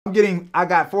I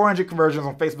got 400 conversions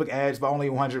on Facebook ads, but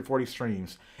only 140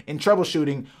 streams. In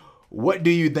troubleshooting, what do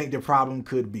you think the problem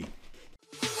could be?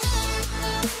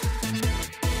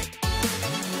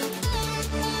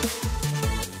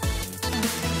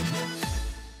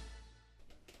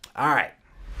 All right.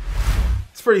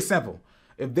 It's pretty simple.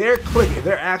 If they're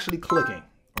actually clicking,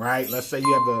 right? Let's say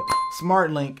you have the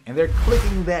smart link and they're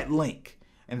clicking that link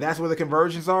and that's where the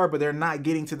conversions are, but they're not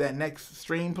getting to that next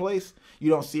stream place.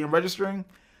 You don't see them registering.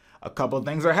 A couple of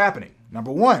things are happening.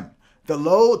 Number one, the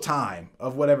load time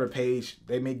of whatever page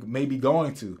they may be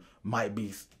going to might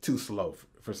be too slow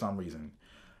for some reason.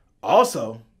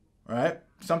 Also, right,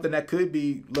 something that could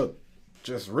be, look,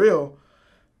 just real,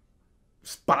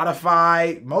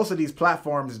 Spotify, most of these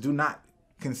platforms do not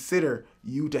consider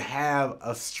you to have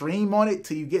a stream on it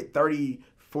till you get 30,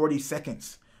 40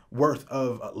 seconds worth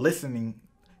of listening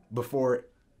before,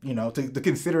 you know, to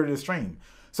consider it a stream.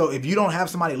 So if you don't have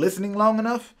somebody listening long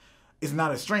enough, it's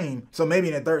not a stream. So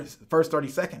maybe in the first 30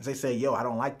 seconds, they say, yo, I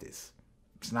don't like this.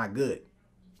 It's not good.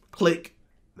 Click.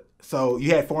 So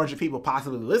you had 400 people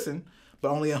possibly listen, but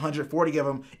only 140 of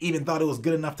them even thought it was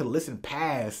good enough to listen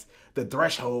past the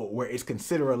threshold where it's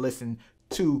considered a listen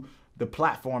to the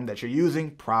platform that you're using,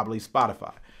 probably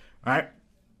Spotify, right?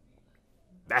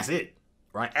 That's it,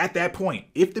 right? At that point,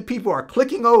 if the people are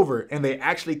clicking over and they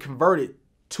actually converted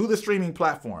to the streaming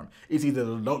platform, it's either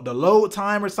the load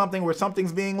time or something where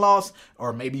something's being lost,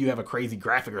 or maybe you have a crazy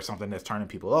graphic or something that's turning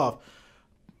people off.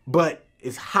 But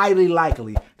it's highly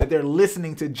likely that they're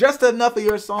listening to just enough of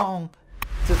your song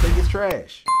to think it's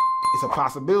trash. It's a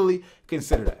possibility.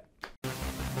 Consider that.